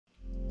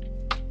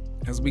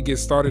as we get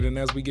started and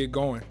as we get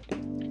going.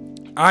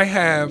 I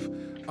have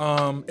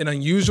an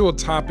unusual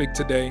topic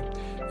today,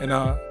 and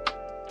I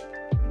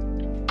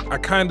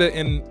kind of,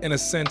 in a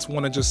sense,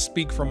 want to just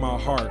speak from my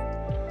heart.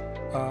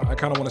 I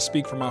kind of want to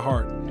speak from my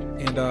heart.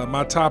 And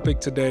my topic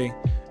today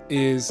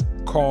is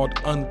called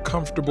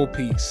Uncomfortable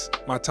Peace.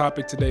 My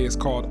topic today is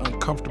called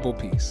Uncomfortable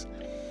Peace.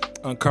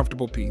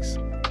 Uncomfortable peace.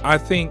 I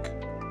think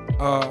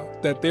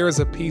that there is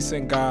a peace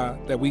in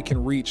God that we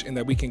can reach and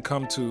that we can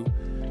come to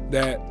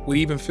that would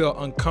even feel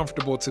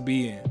uncomfortable to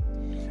be in.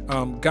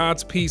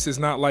 God's peace is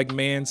not like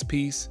man's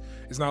peace.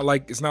 It's not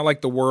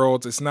like the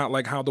world's. It's not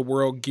like how the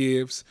world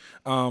gives.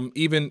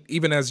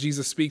 Even as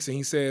Jesus speaks and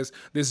he says,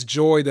 "This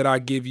joy that I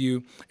give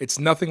you, it's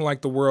nothing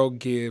like the world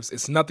gives.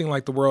 It's nothing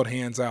like the world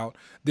hands out.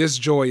 This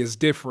joy is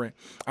different."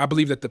 I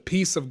believe that the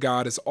peace of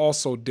God is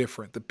also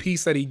different. The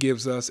peace that he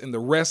gives us and the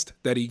rest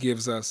that he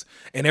gives us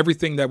and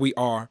everything that we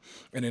are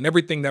and in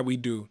everything that we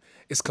do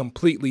is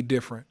completely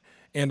different.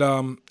 And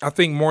I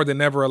think more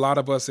than ever, a lot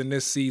of us in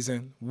this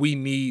season, we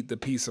need the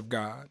peace of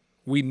God.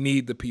 We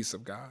need the peace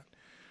of God.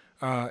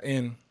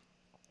 And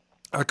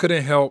I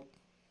couldn't help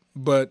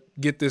but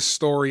get this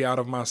story out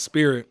of my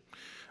spirit.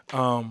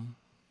 The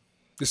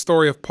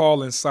story of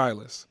Paul and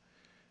Silas.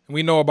 And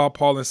we know about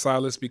Paul and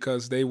Silas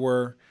because they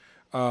were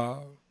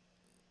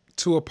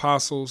two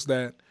apostles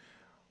that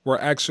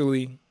were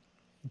actually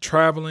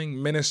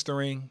traveling,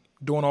 ministering,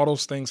 doing all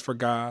those things for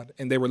God.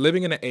 And they were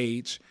living in an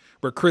age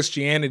where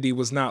Christianity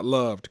was not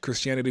loved.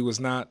 Christianity was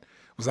not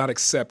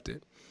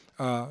accepted.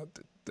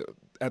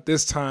 At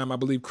this time, I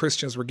believe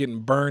Christians were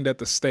getting burned at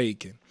the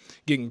stake and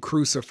getting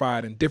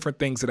crucified and different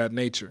things of that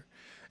nature.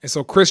 And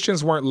so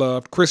Christians weren't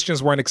loved.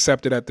 Christians weren't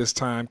accepted at this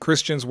time.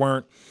 Christians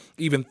weren't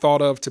even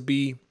thought of to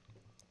be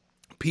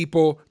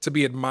people to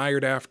be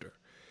admired after.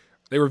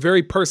 They were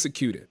very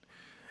persecuted.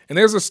 And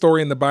there's a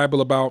story in the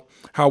Bible about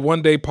how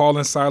one day Paul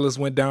and Silas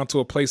went down to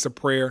a place of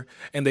prayer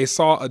and they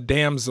saw a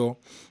damsel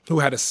who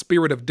had a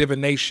spirit of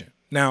divination.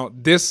 Now,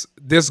 this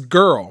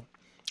girl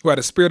who had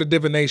a spirit of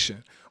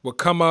divination would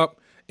come up,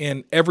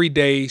 and every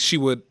day she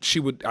would,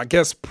 I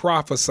guess,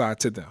 prophesy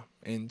to them,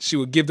 and she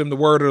would give them the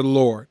word of the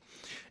Lord.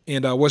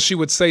 And what she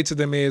would say to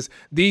them is,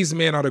 "These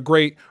men are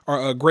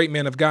a great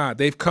men of God.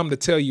 They've come to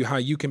tell you how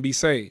you can be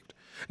saved."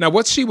 Now,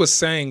 what she was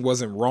saying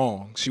wasn't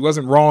wrong. She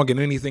wasn't wrong in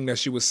anything that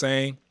she was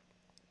saying.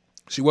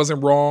 She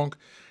wasn't wrong,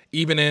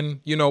 even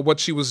in what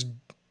she was,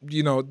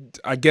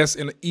 I guess,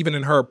 even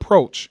in her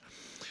approach.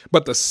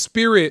 But the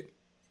spirit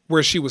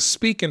where she was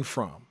speaking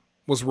from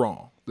was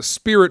wrong. The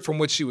spirit from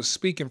which she was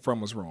speaking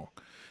from was wrong.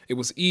 It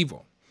was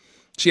evil.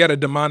 She had a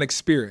demonic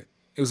spirit.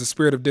 It was a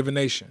spirit of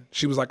divination.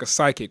 She was like a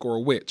psychic or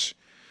a witch.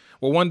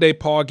 Well, one day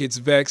Paul gets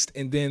vexed,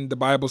 and then the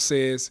Bible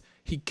says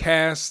he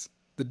casts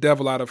the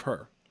devil out of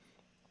her.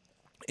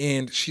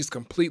 And she's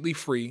completely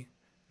free.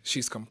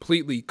 She's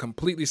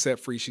completely set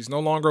free. She's no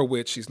longer a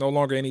witch. She's no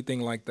longer anything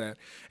like that.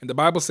 And the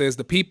Bible says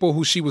the people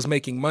who she was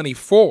making money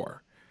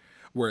for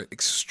were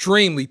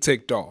extremely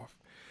ticked off.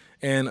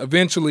 And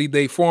eventually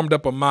they formed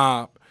up a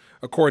mob,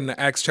 according to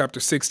Acts chapter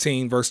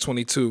 16, verse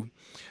 22.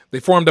 They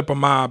formed up a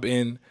mob,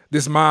 and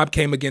this mob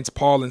came against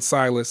Paul and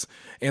Silas,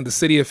 and the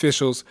city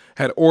officials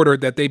had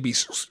ordered that they be,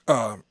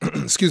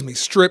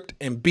 stripped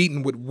and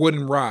beaten with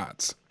wooden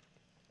rods.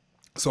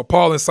 So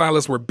Paul and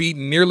Silas were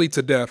beaten nearly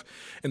to death.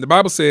 And the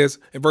Bible says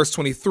in verse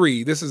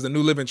 23, this is the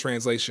New Living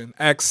Translation,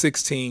 Acts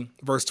 16,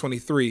 verse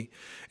 23.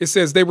 It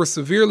says they were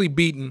severely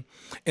beaten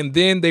and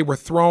then they were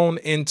thrown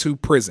into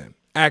prison.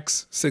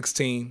 Acts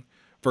 16,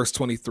 verse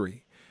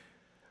 23.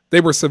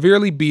 They were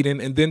severely beaten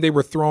and then they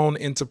were thrown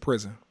into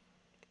prison.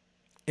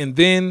 And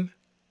then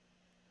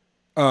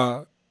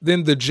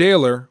the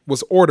jailer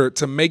was ordered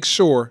to make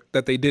sure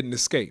that they didn't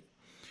escape.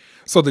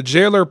 So the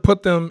jailer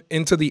put them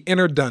into the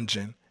inner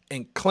dungeon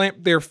and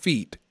clamped their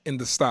feet in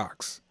the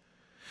stocks.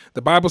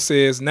 The Bible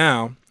says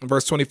now, in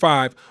verse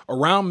 25,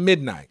 around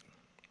midnight,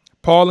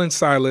 Paul and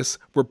Silas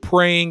were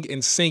praying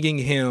and singing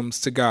hymns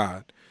to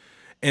God,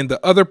 and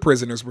the other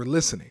prisoners were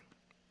listening.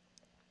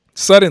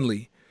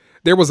 Suddenly,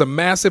 there was a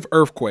massive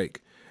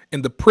earthquake,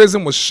 and the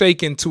prison was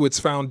shaken to its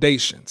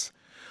foundations.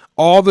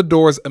 All the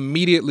doors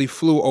immediately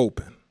flew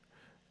open,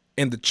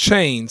 and the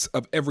chains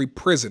of every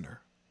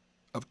prisoner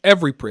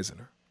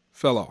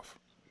fell off.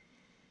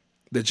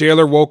 The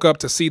jailer woke up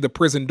to see the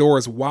prison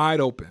doors wide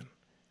open.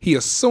 He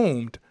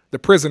assumed the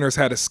prisoners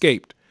had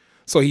escaped,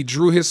 so he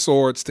drew his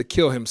swords to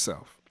kill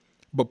himself.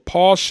 But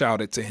Paul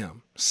shouted to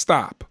him,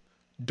 "Stop,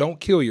 don't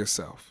kill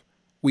yourself.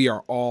 We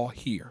are all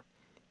here."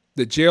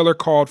 The jailer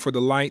called for the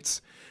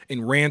lights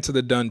and ran to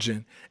the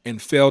dungeon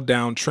and fell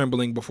down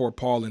trembling before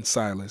Paul and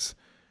Silas.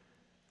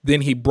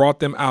 Then he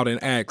brought them out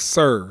and asked,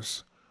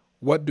 "Sirs,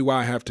 what do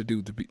I have to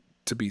do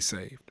to be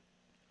saved?"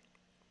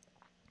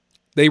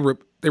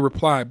 They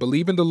replied,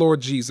 "Believe in the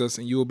Lord Jesus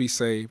and you will be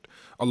saved,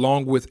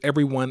 along with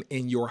everyone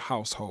in your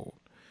household."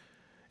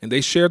 And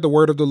they shared the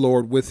word of the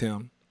Lord with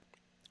him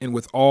and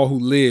with all who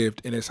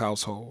lived in his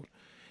household.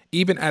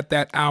 Even at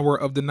that hour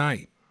of the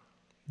night,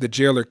 the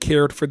jailer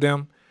cared for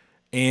them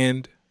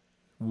and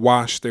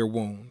washed their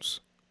wounds.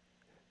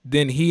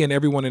 Then he and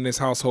everyone in his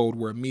household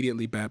were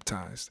immediately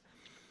baptized.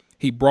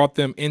 he brought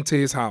them into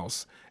his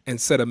house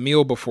and set a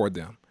meal before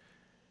them.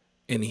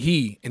 And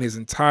he and his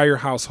entire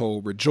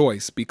household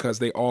rejoiced because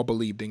they all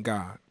believed in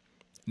God.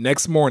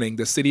 Next morning,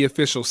 the city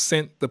officials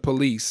sent the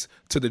police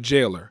to the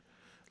jailer.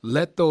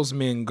 Let those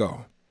men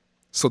go.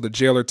 So the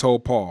jailer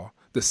told Paul,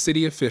 the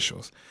city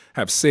officials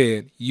have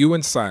said you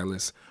and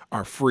Silas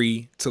are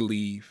free to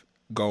leave.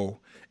 Go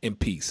in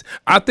peace.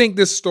 I think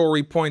this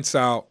story points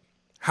out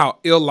how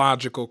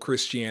illogical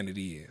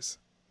Christianity is.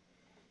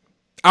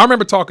 I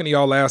remember talking to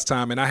y'all last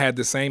time, and I had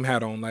the same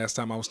hat on last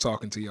time I was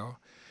talking to y'all.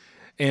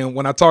 And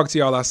when I talked to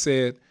y'all, I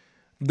said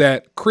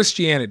that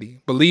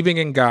Christianity, believing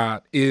in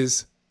God,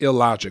 is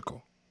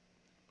illogical.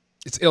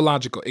 It's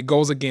illogical. It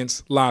goes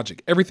against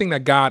logic. Everything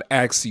that God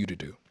asks you to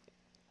do,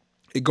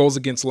 it goes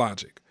against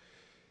logic.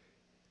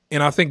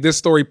 And I think this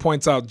story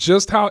points out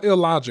just how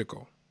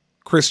illogical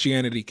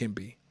Christianity can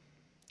be.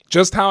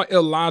 Just how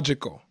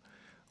illogical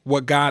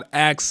what God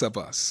asks of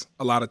us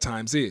a lot of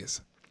times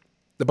is.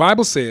 The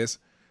Bible says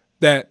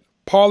that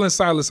Paul and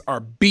Silas are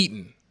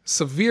beaten,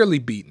 severely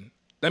beaten.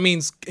 That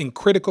means in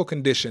critical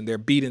condition. They're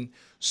beaten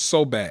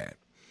so bad.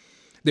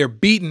 They're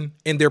beaten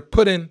and they're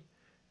put in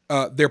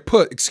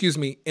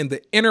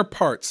the inner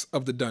parts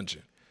of the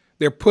dungeon.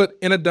 They're put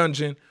in a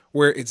dungeon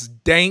where it's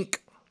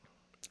dank,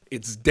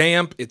 it's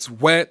damp, it's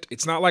wet.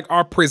 It's not like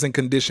our prison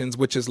conditions,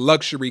 which is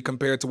luxury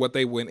compared to what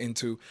they went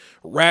into.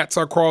 Rats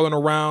are crawling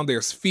around.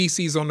 There's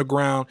feces on the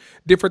ground,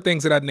 different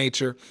things of that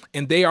nature.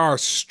 And they are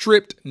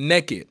stripped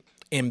naked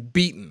and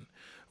beaten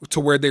to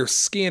where their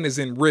skin is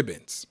in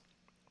ribbons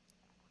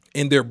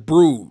and they're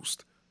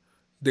bruised.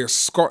 They're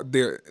scarred.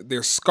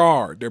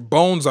 Their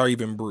bones are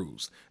even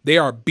bruised. They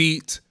are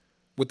beat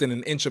within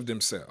an inch of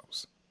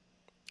themselves.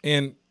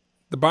 And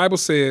the Bible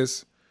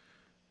says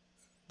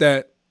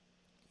that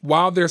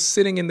while they're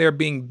sitting in there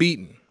being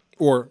beaten,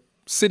 or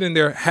sitting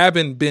there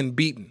having been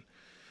beaten,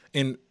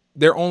 and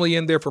they're only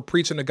in there for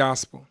preaching the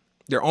gospel,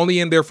 they're only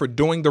in there for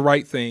doing the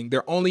right thing,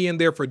 they're only in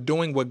there for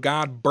doing what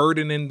God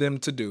burdened them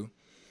to do.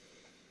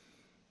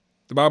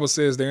 The Bible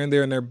says they're in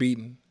there and they're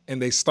beaten,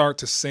 and they start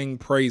to sing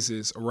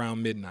praises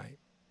around midnight.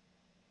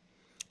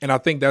 And I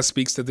think that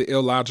speaks to the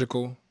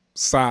illogical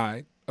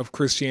side of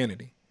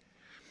Christianity,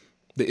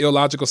 the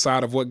illogical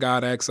side of what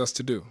God asks us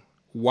to do.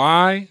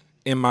 Why,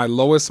 in my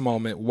lowest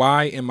moment,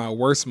 why in my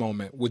worst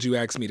moment, would you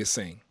ask me to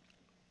sing?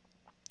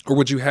 Or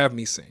would you have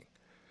me sing?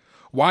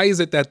 Why is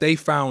it that they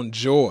found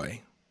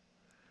joy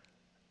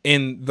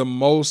in the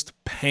most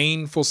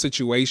painful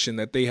situation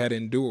that they had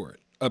endured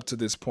up to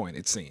this point,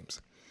 it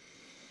seems?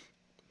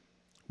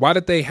 Why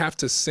did they have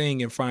to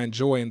sing and find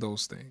joy in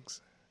those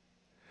things?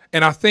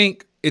 And I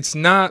think it's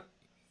not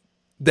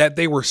that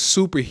they were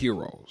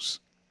superheroes.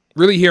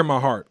 Really hear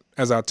my heart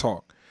as I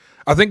talk.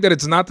 I think that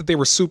it's not that they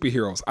were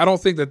superheroes. I don't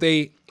think that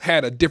they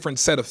had a different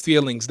set of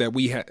feelings that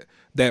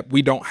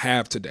we don't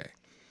have today.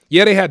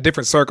 Yeah, they had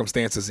different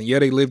circumstances, and yeah,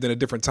 they lived in a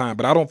different time,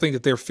 but I don't think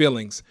that their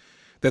feelings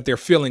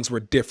were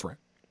different.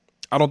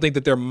 I don't think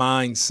that their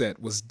mindset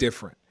was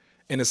different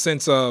in the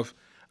sense of,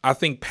 I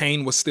think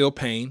pain was still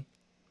pain.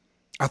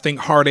 I think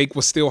heartache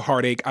was still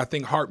heartache. I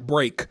think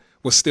heartbreak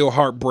was still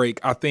heartbreak.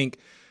 I think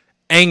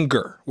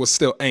anger was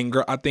still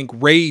anger. I think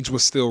rage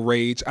was still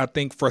rage. I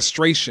think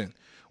frustration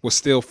was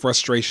still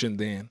frustration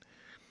then.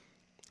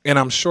 And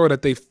I'm sure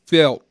that they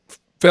felt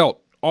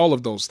all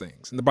of those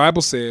things. And the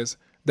Bible says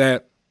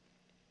that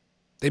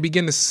they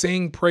begin to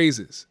sing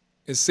praises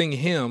and sing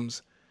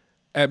hymns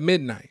at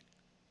midnight.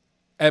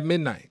 At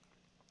midnight.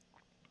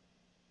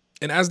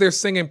 And as they're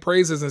singing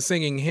praises and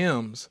singing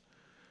hymns,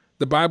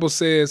 the Bible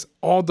says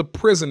all the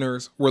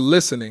prisoners were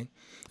listening.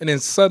 And then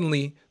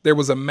suddenly there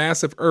was a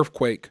massive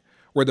earthquake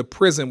where the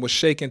prison was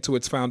shaken to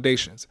its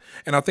foundations.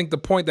 And I think the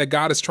point that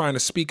God is trying to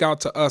speak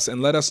out to us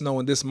and let us know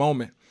in this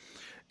moment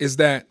is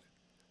that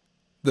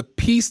the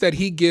peace that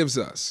he gives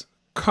us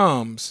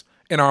comes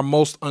in our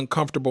most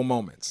uncomfortable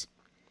moments.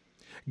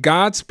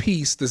 God's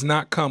peace does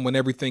not come when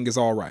everything is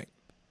all right.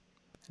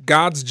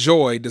 God's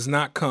joy does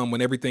not come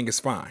when everything is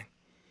fine.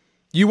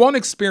 You won't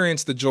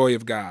experience the joy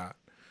of God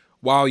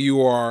while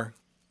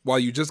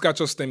you just got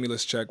your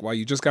stimulus check, while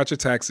you just got your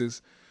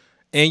taxes,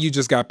 and you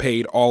just got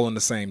paid all on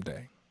the same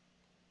day.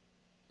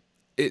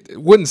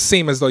 It wouldn't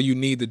seem as though you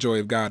need the joy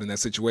of God in that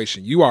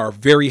situation. You are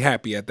very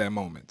happy at that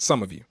moment,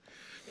 some of you.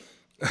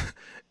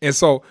 And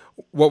so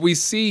what we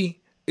see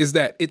is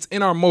that it's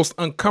in our most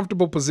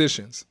uncomfortable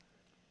positions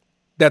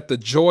that the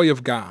joy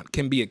of God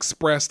can be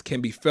expressed,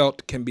 can be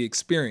felt, can be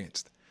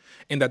experienced,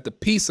 and that the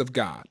peace of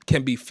God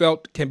can be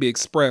felt, can be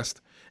expressed,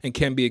 and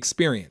can be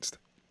experienced.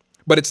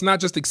 But it's not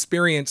just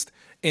experienced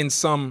in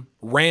some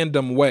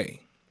random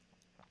way.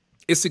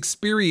 It's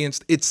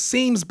experienced, it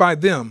seems by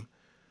them,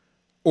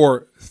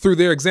 or through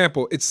their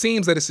example, it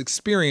seems that it's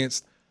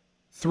experienced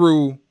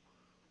through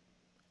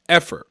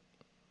effort.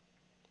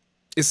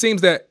 It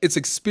seems that it's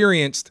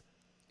experienced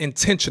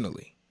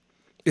intentionally.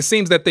 It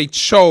seems that they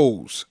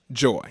chose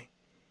joy.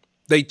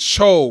 They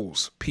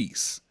chose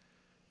peace.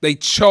 They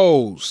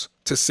chose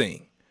to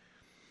sing.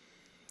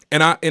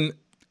 And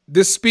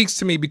this speaks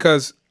to me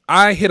because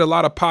I hit a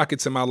lot of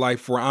pockets in my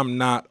life where I'm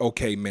not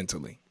okay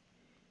mentally,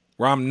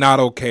 where I'm not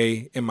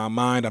okay in my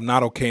mind. I'm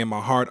not okay in my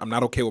heart. I'm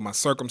not okay with my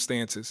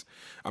circumstances.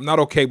 I'm not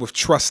okay with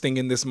trusting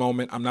in this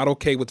moment. I'm not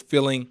okay with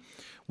feeling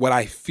what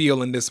I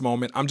feel in this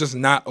moment. I'm just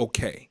not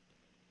okay.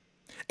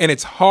 And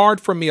it's hard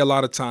for me a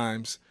lot of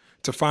times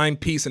to find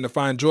peace and to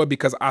find joy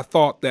because I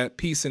thought that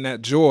peace and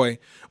that joy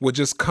would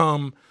just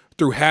come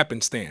through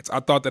happenstance. I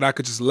thought that I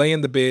could just lay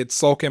in the bed,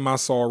 sulk in my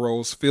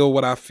sorrows, feel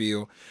what I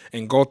feel,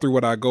 and go through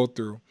what I go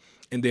through.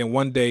 And then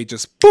one day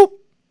just boop,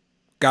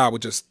 God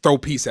would just throw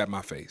peace at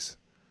my face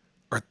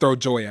or throw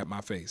joy at my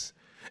face.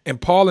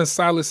 And Paul and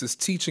Silas is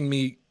teaching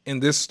me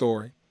in this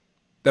story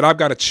that I've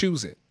got to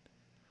choose it,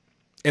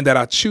 and that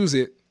I choose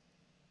it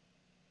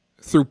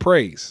through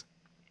praise.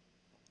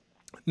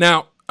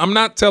 Now, I'm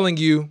not telling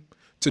you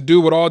to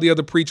do what all the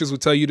other preachers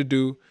would tell you to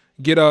do.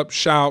 Get up,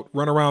 shout,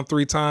 run around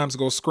 3 times,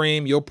 go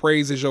scream. Your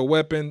praise is your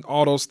weapon,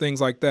 all those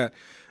things like that.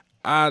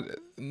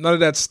 None of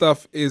that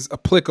stuff is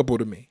applicable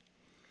to me.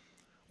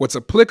 What's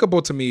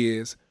applicable to me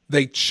is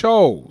they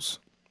chose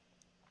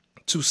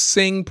to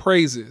sing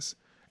praises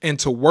and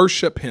to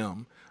worship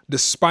him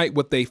despite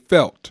what they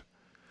felt.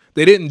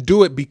 They didn't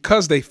do it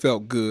because they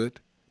felt good.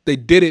 They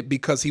did it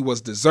because he was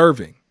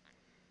deserving.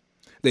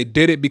 They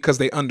did it because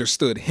they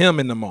understood him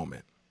in the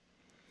moment.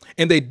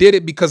 And they did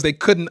it because they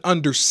couldn't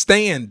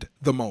understand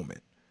the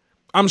moment.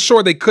 I'm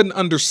sure they couldn't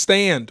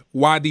understand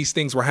why these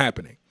things were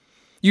happening.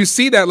 You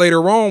see that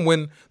later on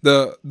when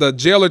the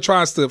jailer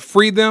tries to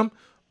free them.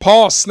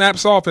 Paul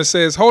snaps off and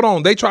says, hold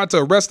on, they tried to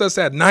arrest us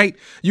at night.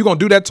 You going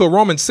to do that to a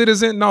Roman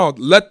citizen? No,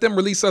 let them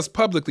release us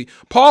publicly.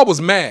 Paul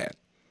was mad.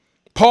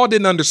 Paul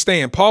didn't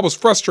understand. Paul was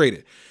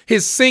frustrated.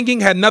 His singing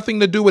had nothing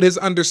to do with his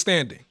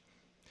understanding.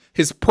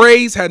 His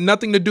praise had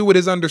nothing to do with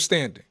his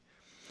understanding.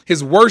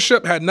 His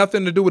worship had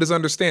nothing to do with his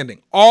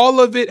understanding. All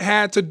of it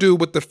had to do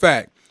with the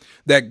fact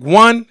that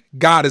 1,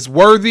 God is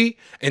worthy,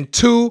 and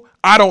 2,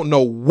 I don't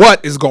know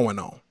what is going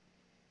on.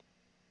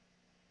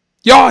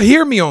 Y'all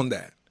hear me on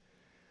that.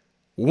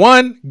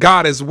 1,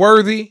 God is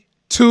worthy.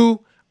 2,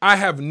 I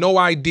have no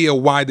idea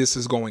why this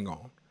is going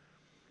on.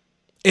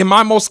 In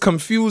my most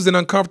confused and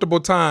uncomfortable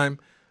time,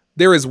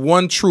 there is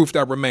one truth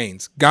that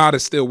remains. God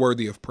is still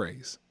worthy of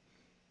praise.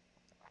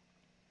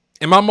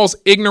 In my most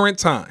ignorant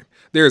time,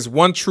 there is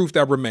one truth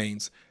that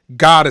remains.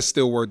 God is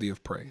still worthy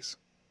of praise.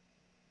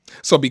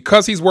 So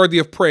because he's worthy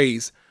of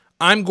praise,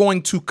 I'm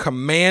going to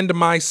command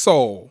my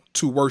soul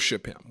to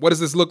worship him. What does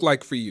this look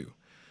like for you?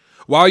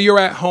 While you're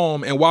at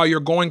home and while you're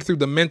going through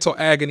the mental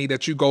agony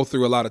that you go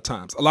through a lot of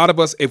times, a lot of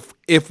us,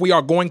 if we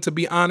are going to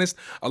be honest,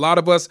 a lot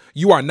of us,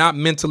 you are not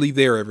mentally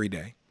there every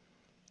day.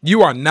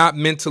 You are not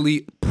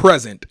mentally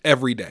present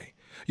every day.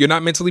 You're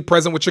not mentally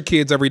present with your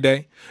kids every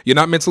day. You're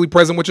not mentally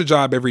present with your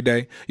job every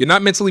day. You're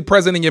not mentally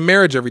present in your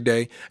marriage every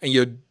day. And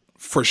you're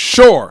for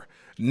sure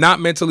not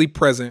mentally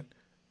present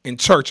in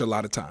church a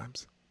lot of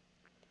times.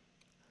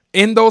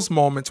 In those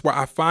moments where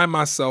I find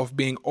myself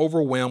being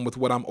overwhelmed with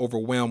what I'm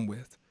overwhelmed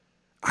with,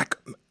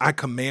 I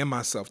command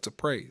myself to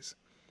praise.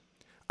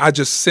 I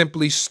just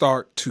simply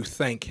start to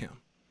thank him.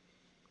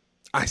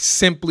 I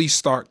simply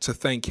start to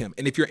thank him.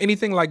 And if you're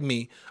anything like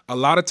me, a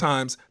lot of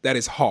times that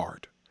is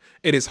hard.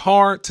 It is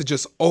hard to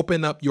just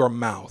open up your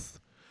mouth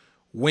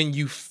when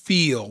you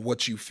feel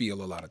what you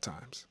feel a lot of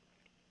times.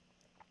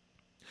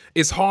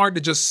 It's hard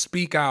to just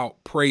speak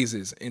out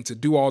praises and to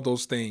do all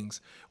those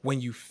things when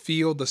you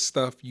feel the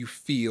stuff you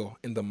feel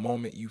in the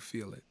moment you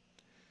feel it.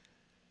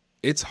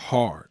 It's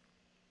hard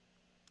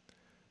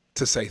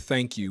to say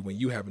thank you when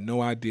you have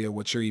no idea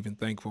what you're even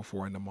thankful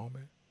for in the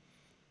moment.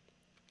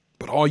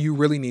 But all you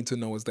really need to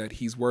know is that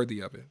he's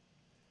worthy of it.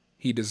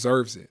 He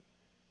deserves it.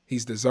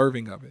 He's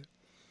deserving of it.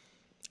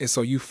 And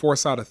so you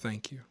force out a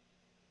thank you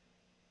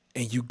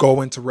and you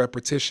go into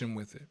repetition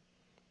with it.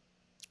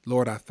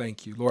 Lord, I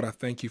thank you. Lord, I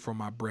thank you for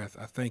my breath.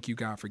 I thank you,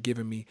 God, for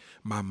giving me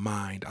my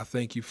mind. I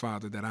thank you,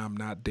 Father, that I'm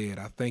not dead.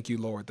 I thank you,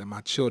 Lord, that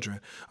my children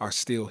are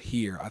still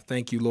here. I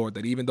thank you, Lord,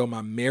 that even though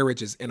my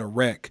marriage is in a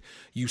wreck,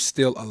 you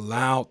still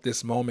allowed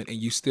this moment and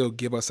you still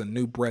give us a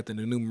new breath and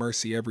a new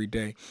mercy every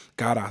day.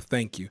 God, I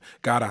thank you.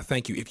 God, I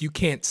thank you. If you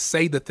can't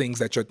say the things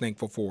that you're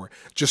thankful for,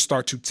 just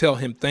start to tell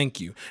him thank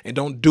you. And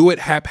don't do it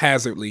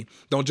haphazardly.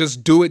 Don't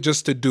just do it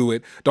just to do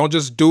it. Don't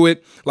just do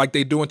it like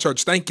they do in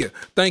church. Thank you.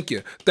 Thank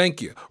you.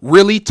 Thank you.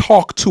 Really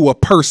talk to a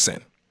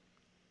person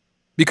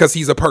because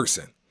he's a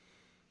person.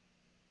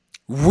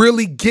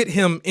 Really get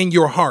him in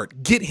your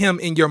heart. Get him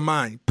in your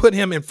mind. Put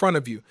him in front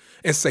of you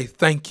and say,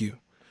 thank you.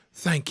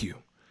 Thank you.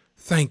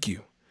 Thank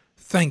you.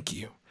 Thank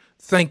you.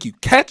 Thank you.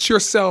 Catch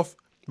yourself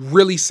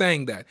really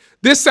saying that.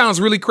 This sounds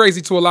really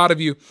crazy to a lot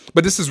of you,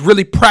 but this is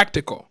really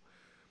practical.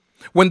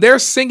 When they're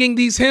singing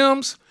these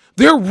hymns,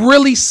 they're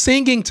really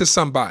singing to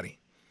somebody.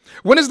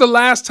 When is the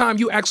last time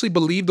you actually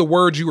believed the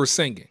words you were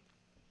singing?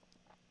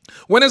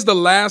 When is the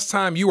last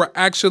time you were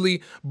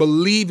actually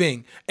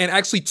believing and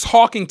actually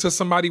talking to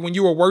somebody when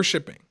you were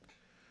worshiping?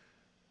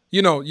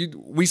 You know,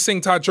 we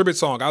sing Todd Tribbett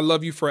song, I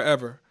Love You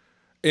Forever.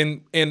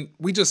 And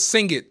we just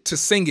sing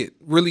it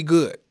really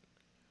good.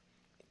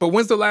 But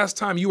when's the last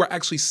time you were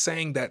actually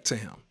saying that to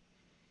him?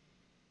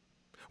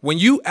 When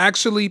you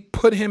actually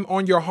put him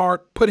on your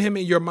heart, put him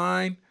in your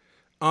mind,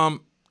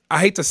 I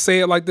hate to say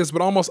it like this,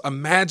 but almost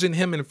imagine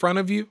him in front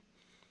of you.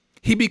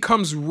 He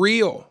becomes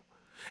real.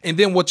 And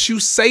then what you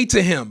say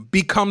to him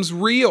becomes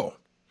real.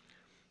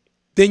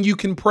 Then you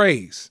can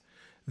praise.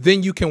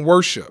 Then you can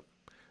worship.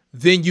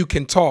 Then you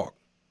can talk.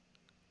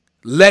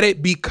 Let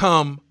it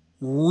become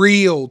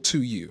real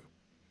to you.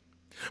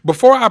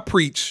 Before I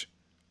preach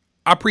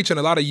in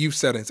a lot of youth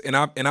settings, and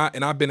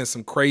I've been in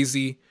some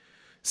crazy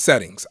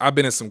settings. I've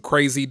been in some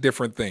crazy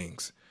different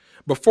things.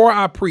 Before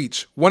I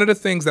preach, one of the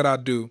things that I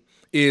do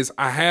is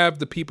I have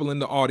the people in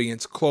the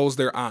audience close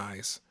their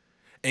eyes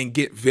and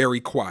get very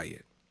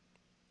quiet.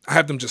 I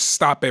have them just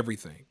stop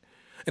everything.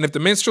 And if the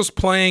minstrel's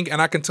playing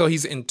and I can tell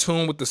he's in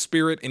tune with the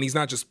spirit and he's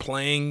not just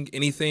playing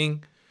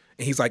anything,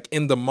 and he's like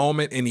in the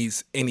moment and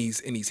he's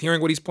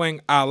hearing what he's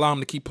playing, I allow him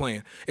to keep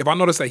playing. If I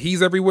notice that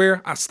he's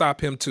everywhere, I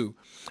stop him too.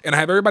 And I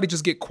have everybody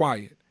just get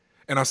quiet.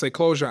 And I say,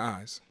 close your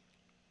eyes.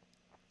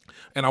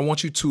 And I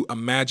want you to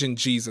imagine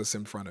Jesus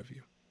in front of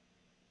you.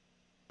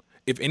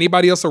 If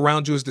anybody else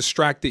around you is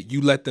distracted,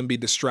 you let them be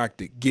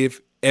distracted.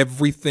 Give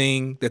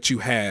everything that you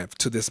have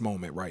to this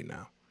moment right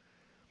now.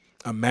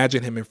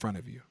 Imagine him in front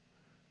of you.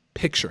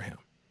 Picture him.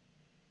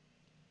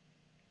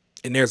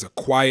 And there's a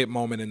quiet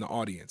moment in the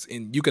audience.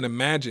 And you can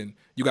imagine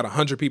you got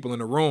 100 people in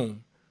the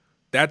room.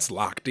 That's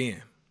locked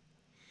in.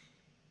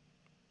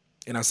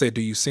 And I say,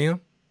 do you see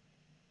him?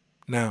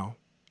 Now,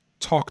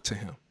 talk to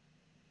him.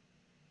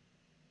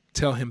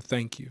 Tell him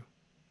thank you.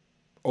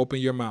 Open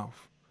your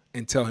mouth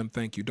and tell him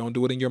thank you. Don't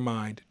do it in your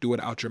mind. Do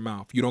it out your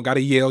mouth. You don't got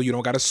to yell. You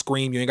don't got to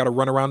scream. You ain't got to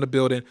run around the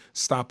building.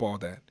 Stop all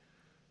that.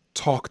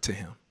 Talk to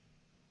him.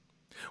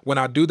 When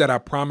I do that, I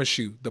promise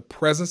you, the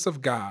presence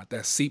of God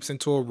that seeps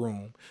into a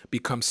room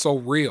becomes so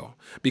real,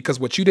 because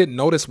what you didn't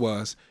notice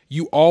was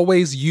you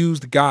always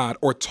used God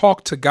or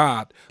talked to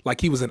God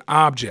like he was an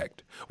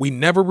object. We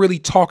never really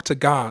talked to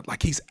God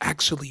like he's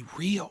actually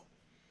real.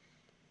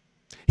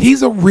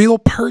 He's a real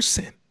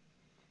person.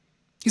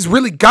 He's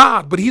really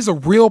God, but he's a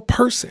real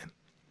person.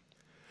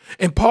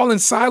 And Paul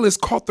and Silas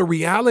caught the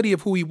reality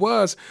of who he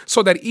was,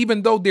 so that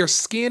even though their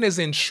skin is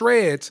in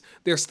shreds,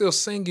 they're still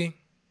singing.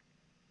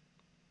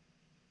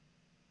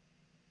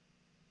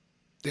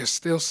 They're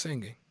still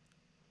singing.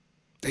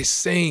 They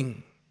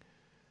sing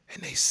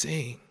and they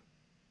sing.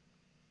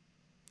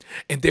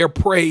 And their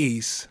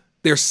praise,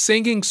 they're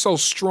singing so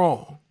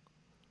strong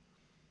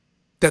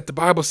that the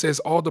Bible says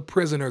all the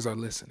prisoners are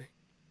listening.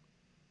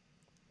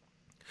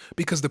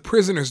 Because the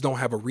prisoners don't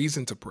have a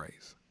reason to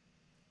praise.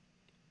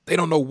 They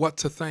don't know what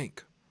to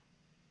thank.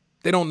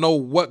 They don't know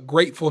what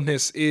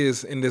gratefulness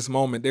is in this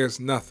moment. There's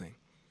nothing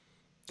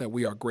that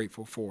we are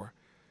grateful for.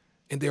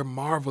 And they're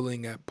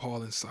marveling at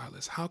Paul and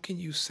Silas. How can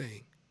you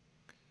sing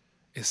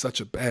in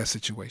such a bad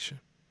situation?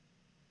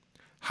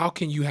 How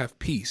can you have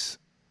peace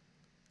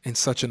in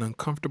such an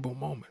uncomfortable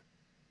moment?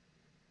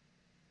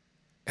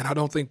 And I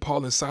don't think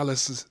Paul and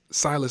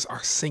Silas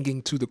are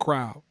singing to the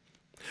crowd.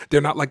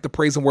 They're not like the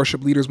praise and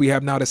worship leaders we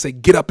have now that say,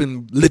 get up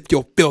and lift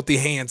your filthy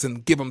hands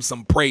and give them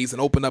some praise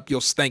and open up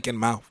your stinking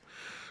mouth.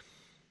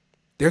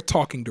 They're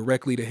talking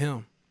directly to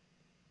him,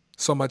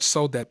 so much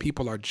so that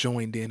people are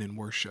joined in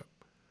worship.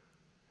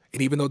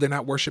 And even though they're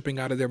not worshiping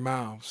out of their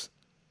mouths,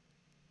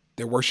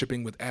 they're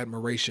worshiping with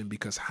admiration,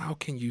 because how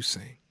can you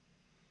sing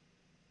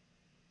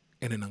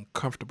in an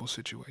uncomfortable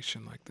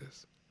situation like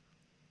this?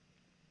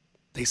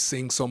 They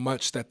sing so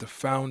much that the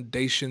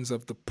foundations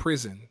of the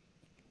prison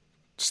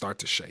start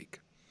to shake.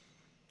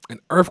 An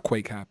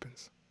earthquake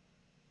happens.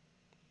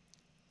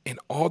 And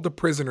all the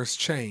prisoners'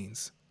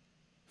 chains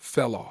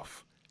fell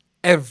off.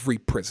 Every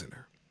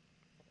prisoner.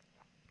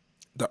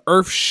 The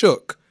earth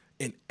shook,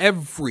 and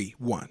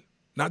everyone,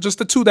 not just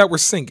the two that were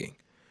singing,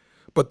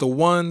 but the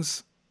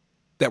ones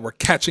that were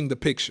catching the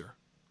picture,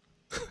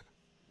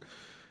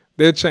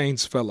 their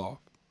chains fell off.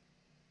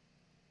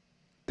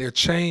 Their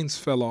chains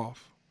fell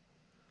off.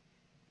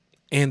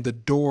 And the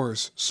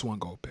doors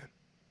swung open,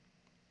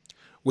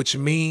 which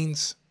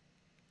means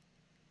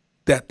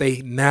that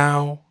they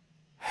now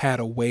had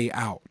a way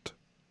out.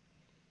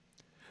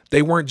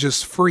 They weren't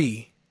just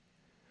free,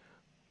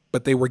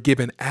 but they were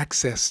given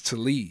access to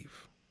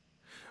leave.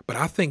 But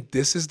I think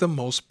this is the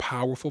most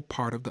powerful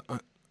part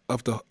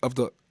of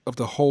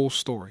the whole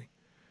story.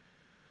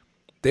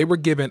 They were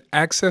given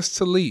access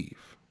to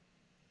leave.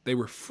 They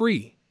were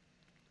free.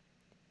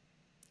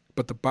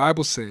 But the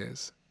Bible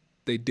says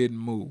they didn't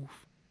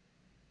move.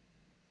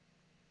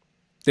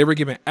 They were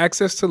given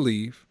access to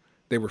leave.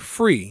 They were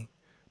free,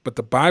 but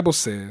the Bible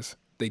says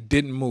they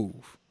didn't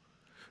move.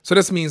 So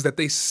this means that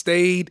they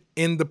stayed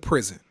in the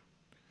prison,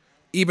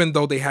 even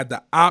though they had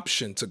the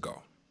option to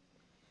go.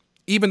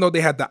 Even though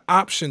they had the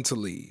option to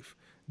leave,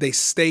 they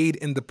stayed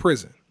in the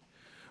prison.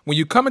 When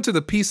you come into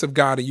the peace of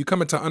God and you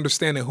come into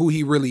understanding who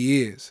he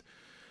really is,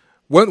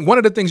 one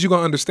of the things you're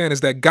going to understand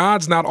is that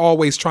God's not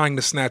always trying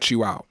to snatch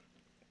you out.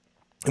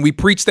 And we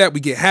preach that, we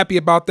get happy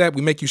about that,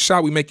 we make you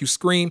shout, we make you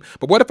scream.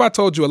 But what if I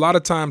told you a lot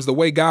of times the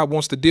way God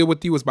wants to deal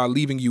with you is by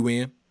leaving you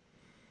in?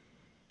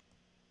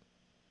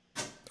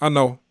 I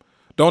know.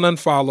 Don't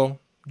unfollow.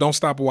 Don't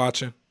stop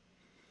watching.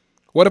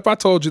 What if I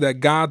told you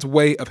that God's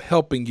way of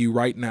helping you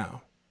right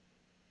now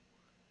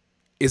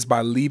is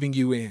by leaving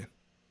you in.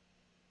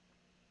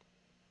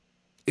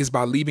 Is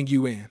by leaving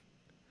you in.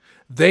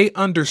 They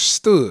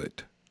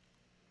understood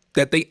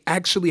that they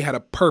actually had a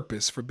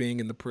purpose for being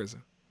in the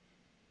prison.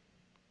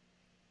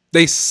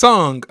 They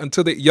sung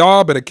until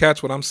y'all better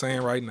catch what I'm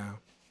saying right now.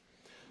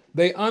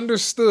 They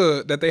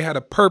understood that they had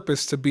a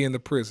purpose to be in the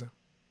prison.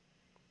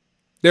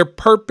 Their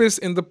purpose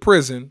in the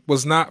prison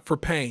was not for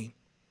pain.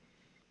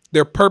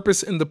 Their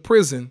purpose in the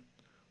prison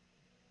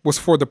was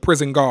for the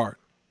prison guard.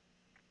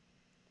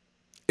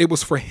 It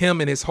was for him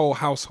and his whole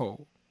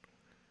household.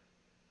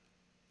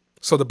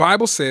 So the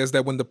Bible says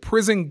that when the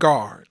prison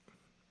guard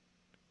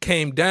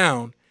came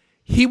down,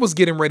 he was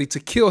getting ready to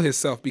kill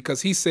himself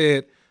because he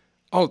said,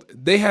 oh,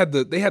 they had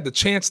the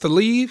chance to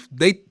leave.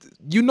 They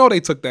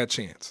took that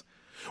chance.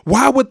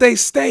 Why would they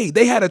stay?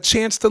 They had a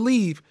chance to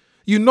leave.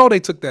 They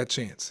took that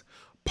chance.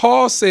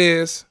 Paul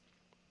says,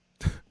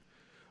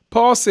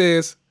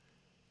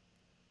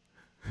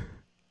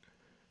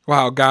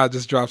 wow, God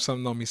just dropped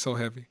something on me so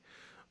heavy.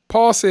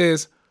 Paul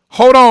says,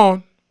 hold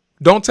on.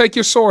 Don't take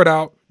your sword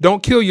out.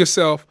 Don't kill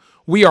yourself.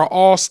 We are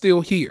all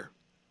still here.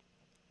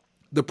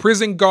 The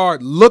prison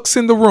guard looks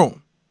in the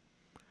room,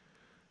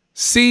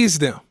 sees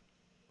them.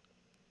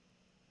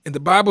 And the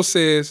Bible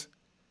says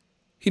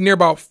he near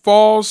about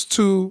falls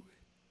to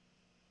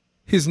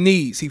his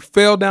knees. He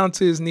fell down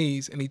to his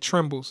knees and he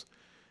trembles.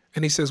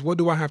 And he says, what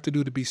do I have to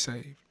do to be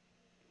saved?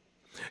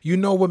 You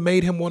know what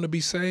made him want to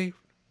be saved?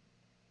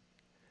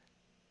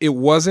 It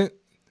wasn't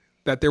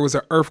that there was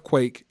an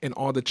earthquake and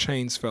all the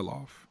chains fell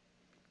off.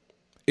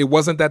 It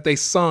wasn't that they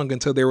sung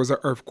until there was an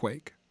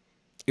earthquake.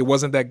 It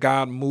wasn't that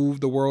God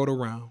moved the world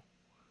around.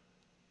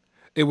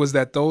 It was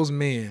that those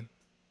men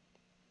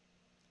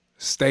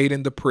stayed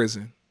in the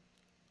prison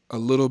a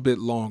little bit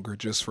longer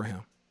just for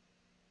him.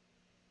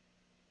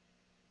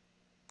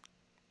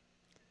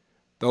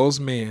 Those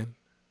men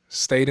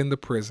stayed in the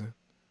prison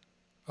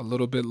a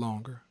little bit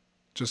longer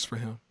just for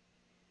him.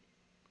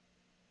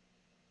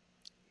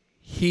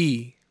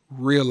 He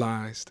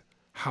realized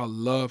how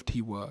loved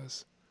he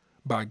was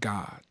by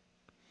God.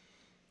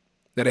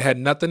 That it had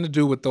nothing to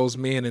do with those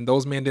men, and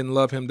those men didn't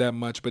love him that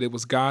much, but it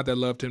was God that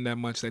loved him that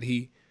much that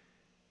he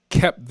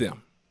kept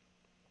them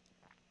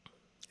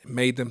and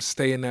made them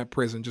stay in that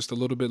prison just a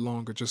little bit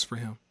longer just for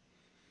him.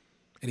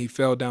 And he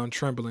fell down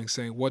trembling,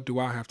 saying, what do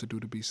I have to do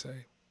to be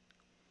saved?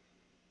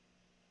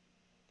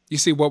 You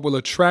see, what will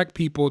attract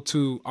people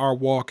to our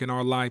walk in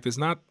our life is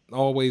not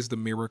always the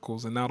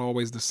miracles and not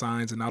always the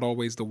signs and not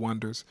always the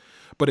wonders,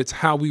 but it's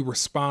how we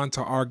respond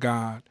to our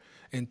God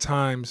in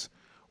times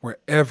where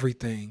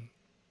everything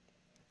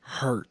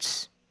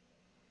hurts,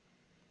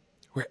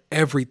 where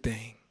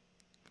everything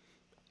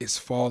is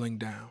falling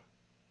down.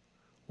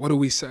 What do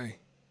we say?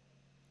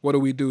 What do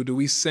we do? Do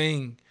we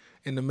sing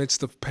in the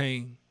midst of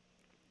pain?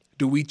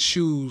 Do we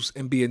choose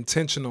and be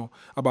intentional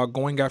about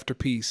going after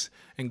peace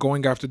and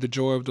going after the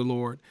joy of the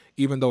Lord,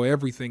 even though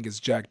everything is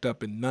jacked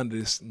up and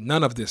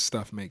none of this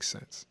stuff makes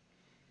sense?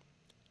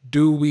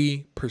 Do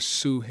we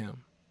pursue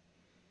him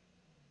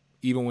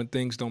even when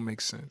things don't make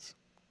sense?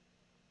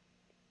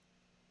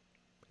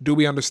 Do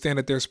we understand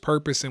that there's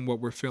purpose in what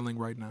we're feeling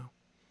right now?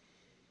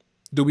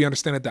 Do we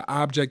understand that the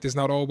object is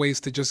not always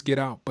to just get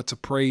out, but to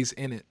praise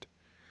in it?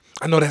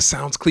 I know that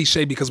sounds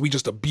cliche because we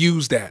just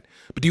abuse that,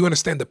 but do you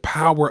understand the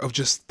power of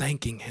just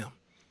thanking him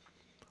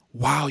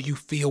while you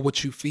feel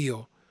what you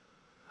feel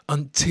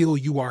until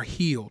you are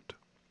healed?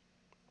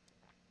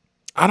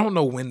 I don't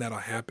know when that'll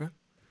happen.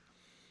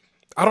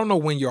 I don't know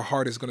when your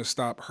heart is going to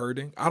stop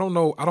hurting. I don't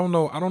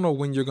know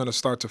when you're going to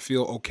start to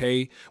feel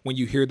okay when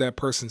you hear that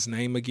person's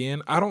name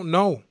again. I don't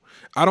know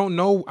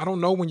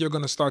when you're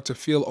going to start to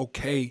feel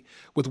okay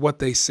with what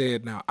they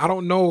said now. I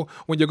don't know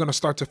when you're going to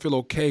start to feel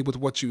okay with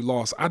what you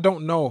lost. I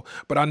don't know,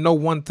 but I know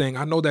one thing.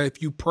 I know that if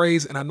you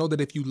praise and I know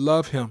that if you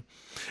love him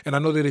and I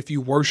know that if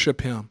you worship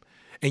him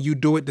and you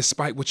do it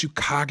despite what you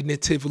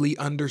cognitively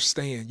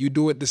understand, you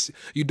do it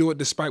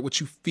despite what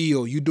you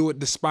feel, you do it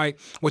despite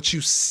what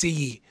you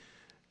see.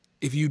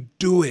 If you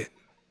do it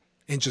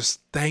and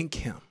just thank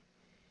him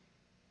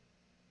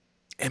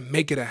and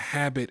make it a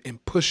habit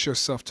and push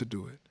yourself to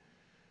do it,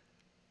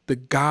 the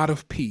God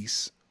of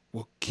peace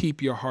will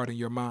keep your heart and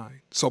your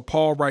mind. So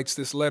Paul writes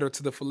this letter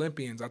to the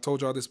Philippians. I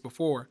told y'all this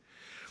before.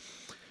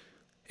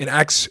 In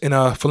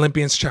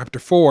Philippians chapter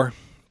 4,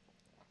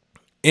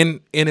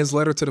 in his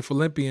letter to the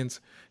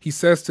Philippians, he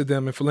says to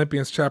them in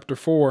Philippians chapter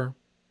 4,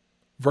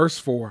 verse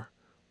 4,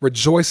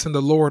 rejoice in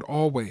the Lord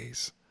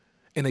always.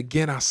 And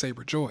again, I say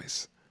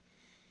rejoice.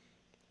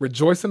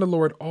 Rejoice in the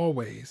Lord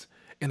always.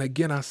 And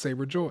again, I say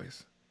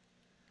rejoice.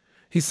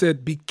 He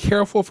said, be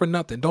careful for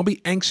nothing. Don't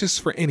be anxious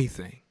for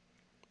anything.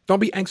 Don't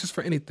be anxious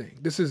for anything.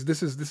 This is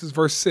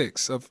verse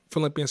 6 of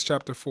Philippians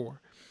chapter 4.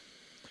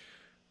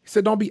 He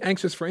said, don't be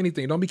anxious for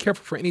anything. Don't be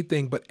careful for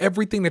anything, but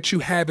everything that you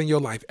have in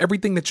your life,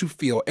 everything that you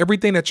feel,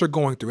 everything that you're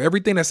going through,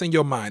 everything that's in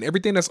your mind,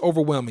 everything that's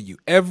overwhelming you,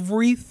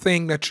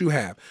 everything that you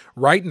have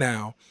right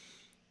now,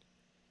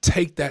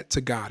 take that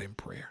to God in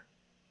prayer.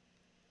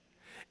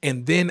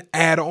 And then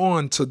add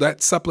on to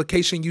that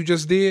supplication you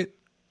just did,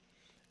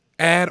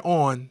 add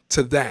on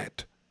to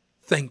that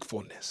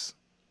thankfulness.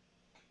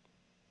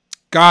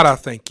 God, I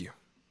thank you.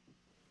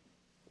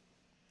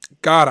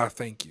 God, I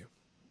thank you.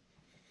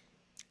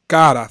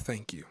 God, I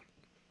thank you.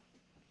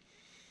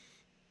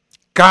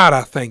 God,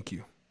 I thank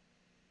you.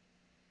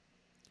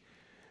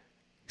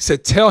 He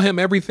said, tell him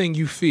everything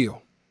you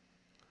feel.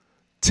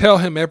 Tell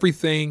him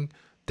everything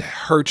that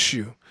hurts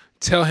you.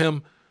 Tell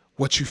him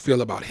what you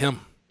feel about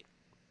him.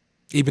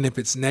 Even if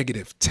it's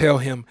negative, tell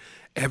him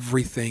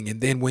everything. And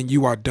then when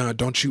you are done,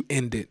 don't you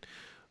end it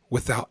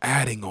without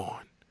adding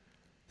on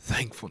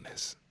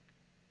thankfulness.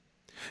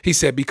 He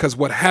said, because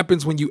what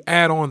happens when you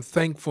add on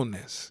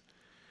thankfulness,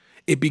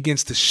 it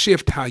begins to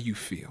shift how you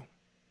feel.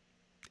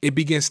 It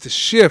begins to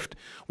shift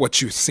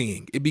what you're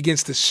seeing. It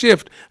begins to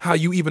shift how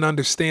you even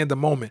understand the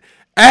moment.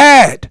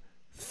 Add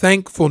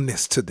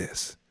thankfulness to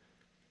this.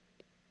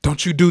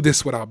 Don't you do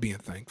this without being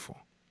thankful.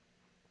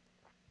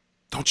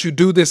 Don't you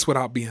do this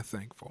without being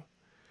thankful.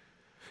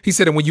 He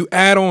said, and when you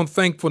add on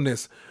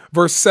thankfulness,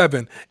 verse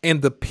 7,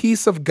 and the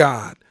peace of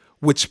God,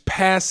 which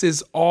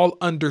passes all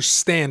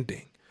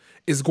understanding,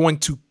 is going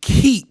to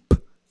keep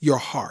your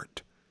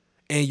heart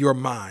and your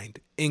mind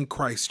in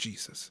Christ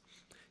Jesus.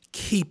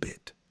 Keep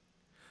it.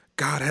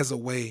 God has a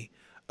way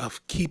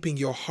of keeping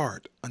your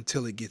heart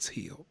until it gets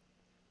healed.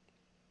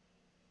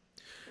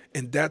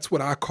 And that's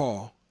what I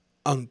call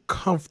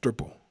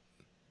uncomfortable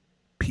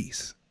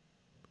peace.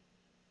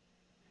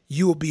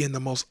 You will be in the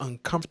most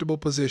uncomfortable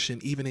position,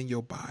 even in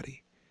your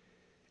body,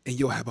 and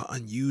you'll have an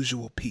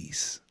unusual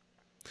peace.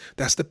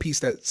 That's the peace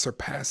that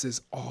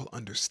surpasses all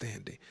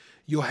understanding.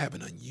 You'll have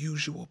an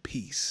unusual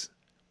peace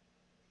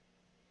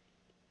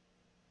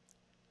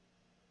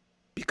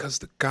because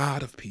the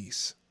God of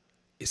peace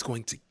is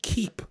going to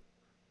keep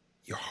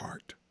your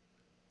heart,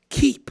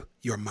 keep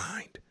your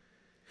mind.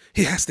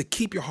 He has to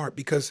keep your heart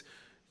because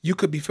you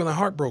could be feeling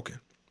heartbroken.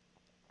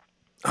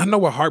 I know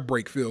what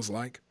heartbreak feels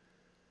like,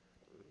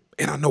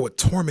 and I know what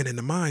torment in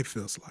the mind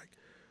feels like.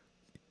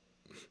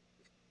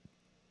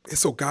 And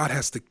so God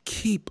has to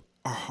keep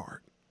our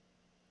heart.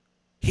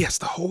 He has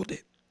to hold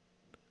it.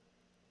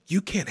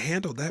 You can't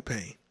handle that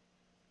pain.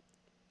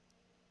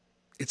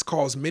 It's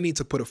caused many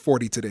to put a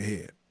 40 to their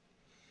head.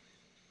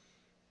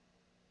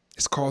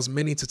 It's caused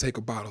many to take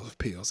a bottle of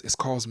pills. It's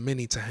caused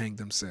many to hang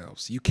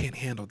themselves. You can't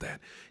handle that.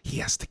 He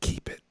has to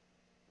keep it.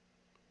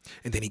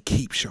 And then he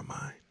keeps your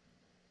mind.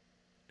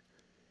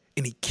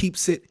 And he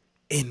keeps it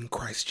in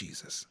Christ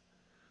Jesus.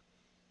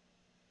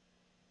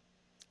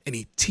 And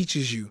he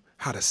teaches you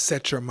how to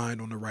set your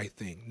mind on the right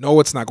thing. No,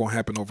 it's not going to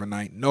happen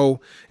overnight.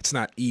 No, it's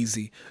not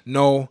easy.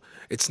 No,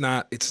 it's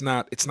not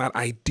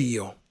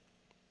ideal.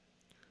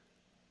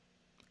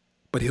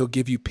 But he'll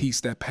give you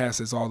peace that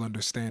passes all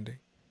understanding.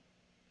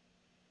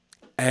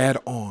 Add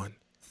on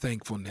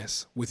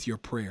thankfulness with your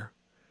prayer.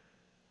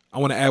 I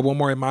want to add one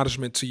more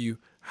admonishment to you.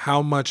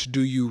 How much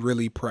do you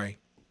really pray?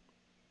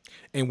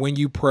 And when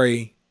you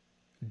pray,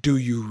 do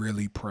you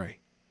really pray?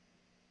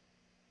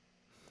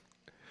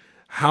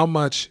 How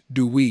much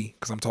do we,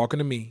 because I'm talking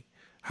to me,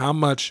 how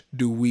much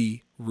do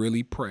we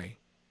really pray?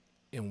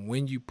 And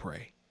when you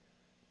pray,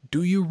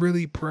 do you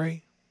really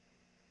pray?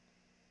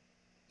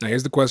 Now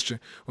here's the question.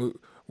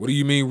 What do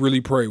you mean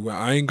really pray? Well,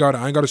 I ain't got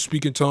to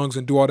speak in tongues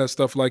and do all that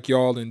stuff like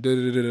y'all and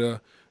da-da-da-da.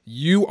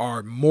 You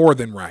are more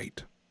than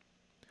right.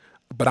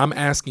 But I'm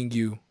asking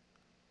you,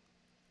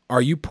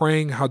 are you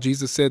praying how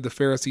Jesus said the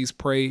Pharisees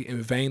pray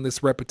in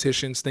vainless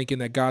repetitions, thinking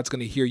that God's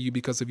going to hear you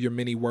because of your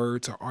many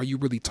words? Or are you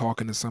really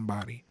talking to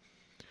somebody?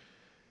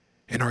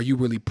 And are you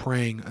really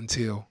praying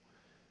until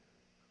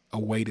a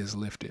weight is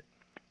lifted?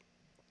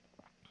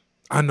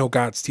 I know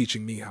God's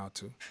teaching me how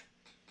to.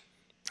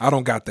 I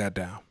don't got that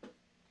down.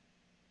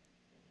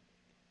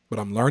 But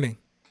I'm learning.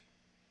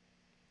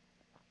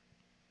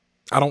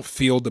 I don't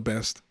feel the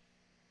best.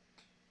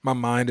 My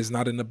mind is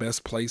not in the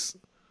best place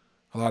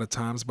a lot of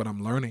times, but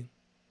I'm learning.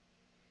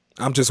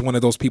 I'm just one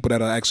of those people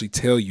that'll actually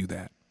tell you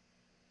that.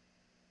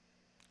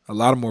 A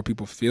lot of more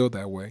people feel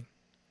that way.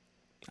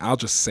 I'll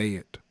just say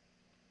it.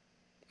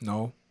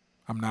 No,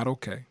 I'm not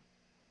okay.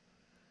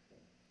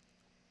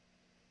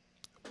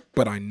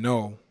 But I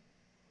know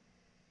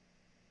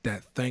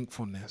that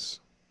thankfulness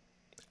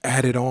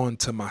added on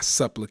to my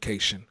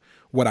supplication,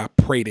 what I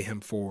pray to him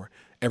for,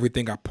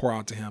 everything I pour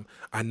out to him,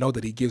 I know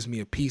that he gives me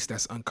a peace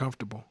that's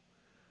uncomfortable.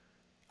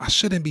 I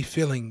shouldn't be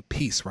feeling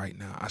peace right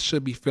now. I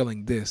should be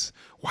feeling this.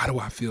 Why do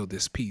I feel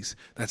this peace?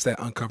 That's that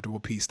uncomfortable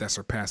peace that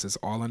surpasses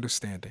all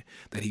understanding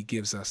that he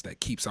gives us,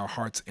 that keeps our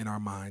hearts and our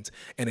minds,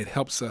 and it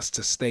helps us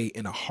to stay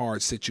in a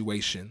hard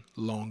situation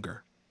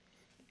longer.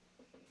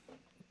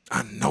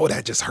 I know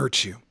that just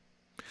hurts you,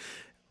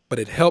 but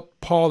it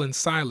helped Paul and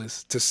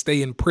Silas to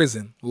stay in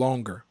prison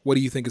longer. What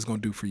do you think it's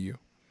going to do for you?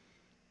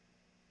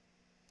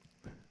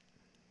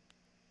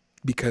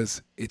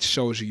 Because it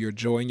shows you your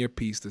joy and your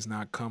peace does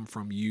not come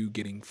from you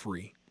getting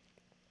free.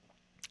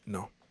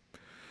 No.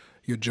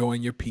 Your joy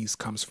and your peace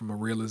comes from a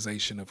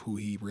realization of who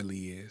he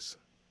really is.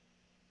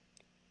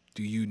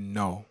 Do you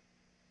know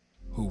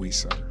who we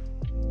serve?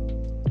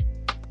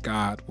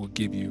 God will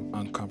give you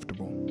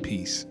uncomfortable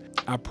peace.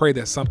 I pray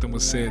that something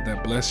was said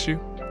that bless you.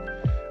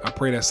 I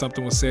pray that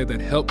something was said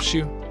that helps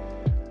you.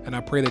 And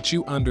I pray that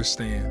you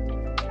understand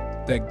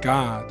that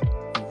God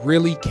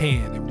really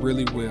can and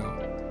really will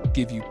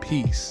give you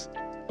peace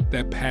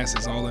that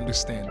passes all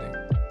understanding.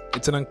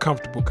 It's an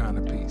uncomfortable kind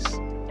of peace,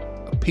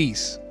 a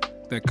peace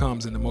that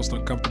comes in the most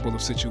uncomfortable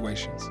of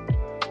situations.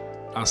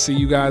 I'll see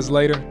you guys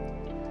later.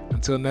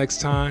 Until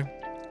next time,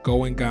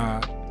 go in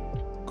God,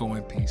 go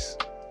in peace.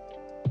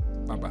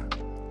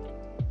 Bye-bye.